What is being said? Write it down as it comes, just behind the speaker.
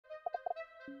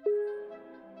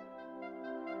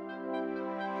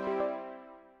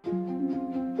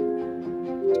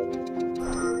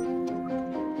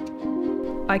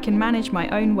I can manage my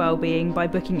own well-being by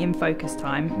booking in focus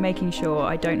time, making sure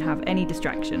I don't have any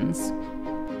distractions.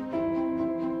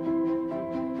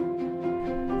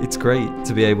 It's great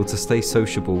to be able to stay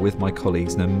sociable with my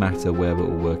colleagues no matter where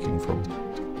we're all working from.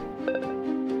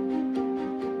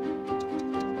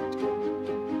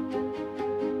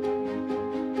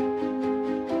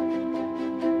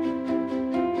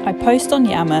 I post on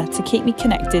Yammer to keep me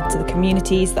connected to the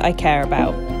communities that I care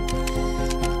about.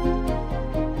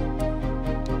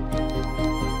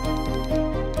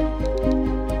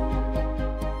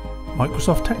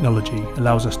 Microsoft technology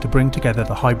allows us to bring together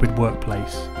the hybrid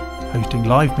workplace, hosting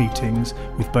live meetings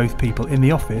with both people in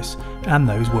the office and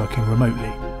those working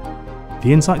remotely.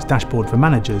 The Insights dashboard for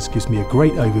managers gives me a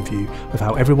great overview of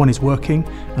how everyone is working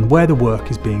and where the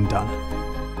work is being done.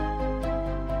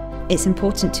 It's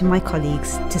important to my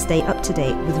colleagues to stay up to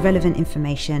date with relevant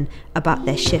information about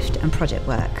their shift and project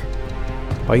work.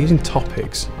 By using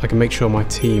topics, I can make sure my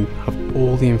team have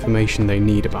all the information they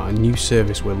need about a new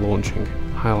service we're launching,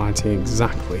 highlighting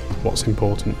exactly what's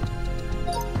important.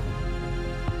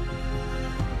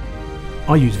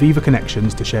 I use Viva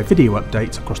Connections to share video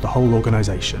updates across the whole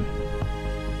organisation.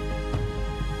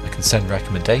 I can send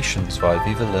recommendations via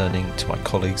Viva Learning to my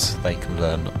colleagues so they can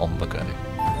learn on the go.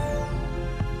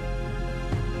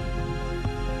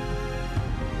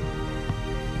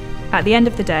 At the end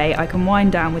of the day, I can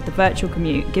wind down with the virtual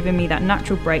commute, giving me that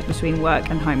natural break between work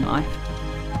and home life.